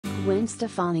Gwen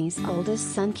Stefani's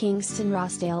oldest son Kingston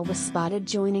Rossdale was spotted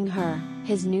joining her,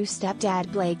 his new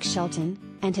stepdad Blake Shelton,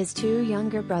 and his two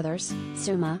younger brothers,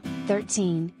 Zuma,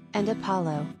 13, and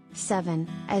Apollo, 7,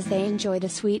 as they enjoyed a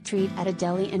sweet treat at a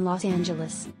deli in Los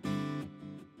Angeles.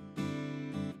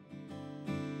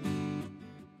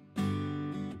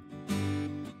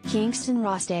 Kingston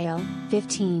Rossdale,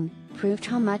 15, proved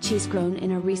how much he's grown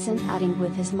in a recent outing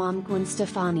with his mom Gwen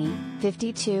Stefani,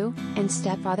 52, and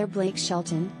stepfather Blake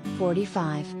Shelton,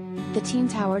 45. The teen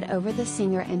towered over the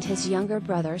singer and his younger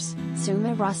brothers,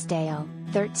 Zuma Rossdale,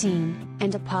 13,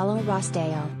 and Apollo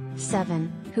Rossdale,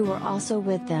 7, who were also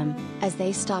with them, as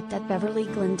they stopped at Beverly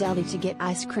Glen Deli to get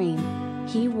ice cream.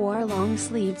 He wore a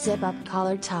long-sleeved zip-up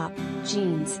collared top,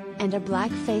 jeans, and a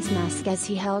black face mask as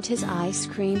he held his ice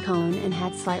cream cone and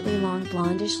had slightly long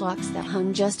blondish locks that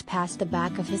hung just past the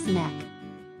back of his neck.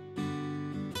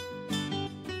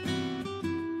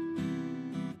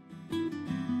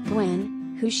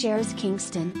 Gwen, who shares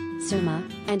Kingston, Zuma,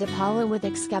 and Apollo with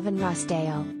ex-Gavin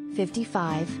Rossdale,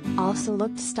 55, also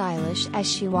looked stylish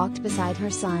as she walked beside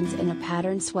her sons in a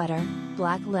patterned sweater,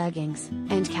 black leggings,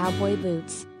 and cowboy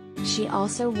boots. She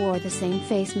also wore the same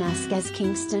face mask as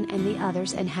Kingston and the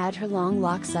others and had her long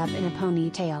locks up in a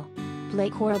ponytail.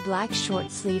 Blake wore a black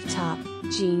short-sleeved top,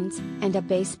 jeans, and a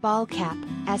baseball cap,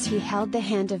 as he held the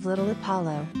hand of little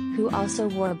Apollo, who also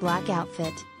wore a black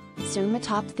outfit. Zuma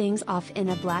topped things off in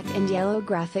a black and yellow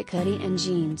graphic hoodie and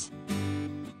jeans.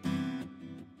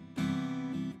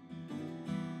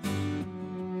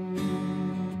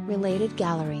 Related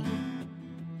gallery.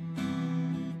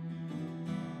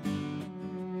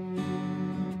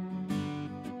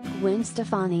 Gwen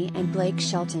Stefani and Blake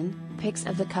Shelton, pics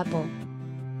of the couple.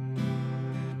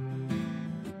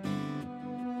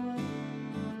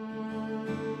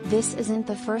 This isn't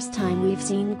the first time we've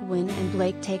seen Gwen and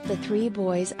Blake take the three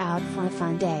boys out for a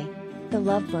fun day. The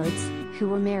lovebirds, who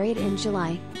were married in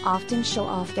July, often show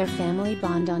off their family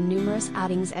bond on numerous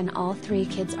outings, and all three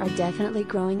kids are definitely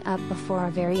growing up before our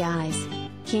very eyes.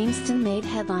 Kingston made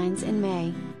headlines in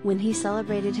May, when he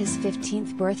celebrated his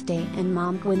 15th birthday, and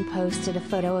mom Gwen posted a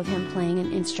photo of him playing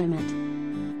an instrument.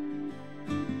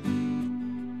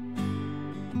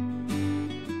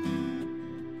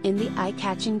 In the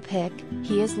eye-catching pic,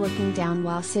 he is looking down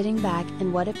while sitting back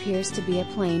in what appears to be a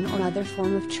plane or other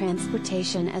form of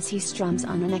transportation as he strums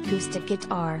on an acoustic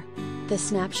guitar. The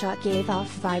snapshot gave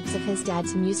off vibes of his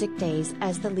dad's music days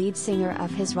as the lead singer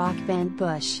of his rock band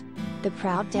Bush. The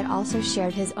proud dad also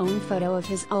shared his own photo of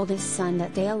his oldest son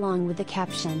that day along with the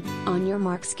caption, "On your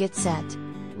marks, get set.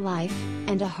 Life,"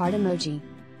 and a heart emoji.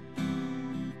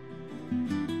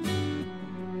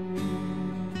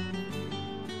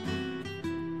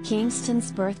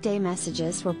 Kingston's birthday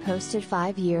messages were posted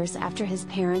 5 years after his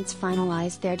parents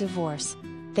finalized their divorce.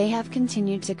 They have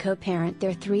continued to co-parent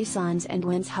their three sons, and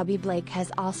Gwen's hubby Blake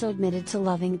has also admitted to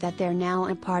loving that they're now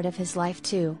a part of his life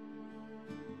too.